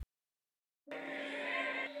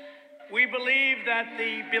We believe that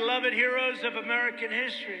the beloved heroes of American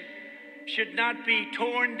history should not be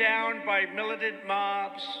torn down by militant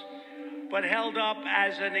mobs, but held up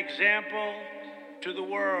as an example to the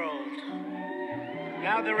world.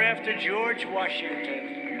 Now they're after George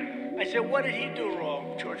Washington. I said, what did he do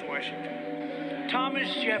wrong, George Washington?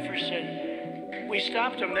 Thomas Jefferson. We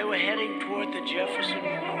stopped them. They were heading toward the Jefferson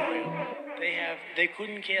Memorial. They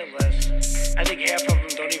couldn't care less. I think half of them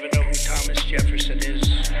don't even know who Thomas Jefferson is.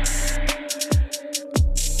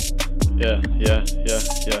 Yeah.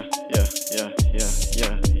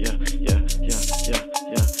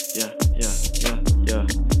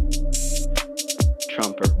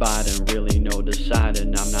 Trump or Biden, really no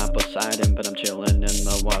deciding. I'm not Poseidon, but I'm chilling in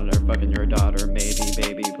the water, fucking your daughter. Maybe,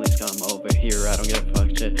 baby, please come over here. I don't give a fuck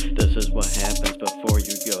shit. This is what happens before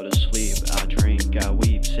you go to sleep. I drink, I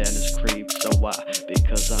weep, sadness creeps. So why?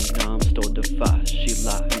 Because I'm dumb, still defy. She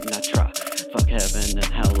lied, and I try. Fuck heaven and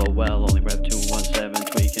hell, oh well. Only rep 217,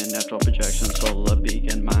 tweaking astral projection, solar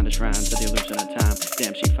beacon. Mind is shrine to the illusion of time.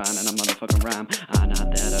 Damn, she fine and a motherfucking rhyme. I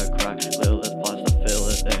not that I cry. Lilith plus the fill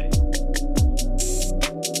it, ayy.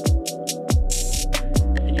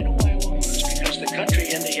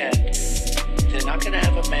 Country in the end, they're not going to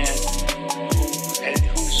have a man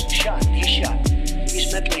who's shot. He's shot.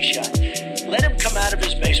 He's mentally shot. Let him come out of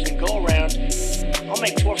his basement, go around. I'll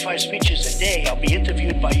make 4 or 5 speeches a day. I'll be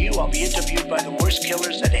interviewed by you. I'll be interviewed by the worst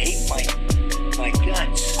killers that hate my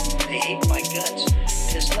guts. They hate my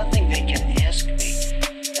guts. There's nothing they can ask me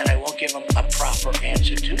that I won't give them a proper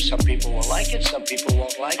answer to. Some people will like it. Some people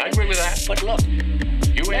won't like it. I agree with that. But look,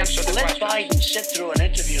 let Biden sit through an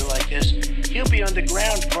interview like this. He'll be on the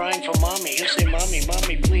ground crying for mommy. He'll say,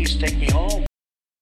 mommy, please take me home.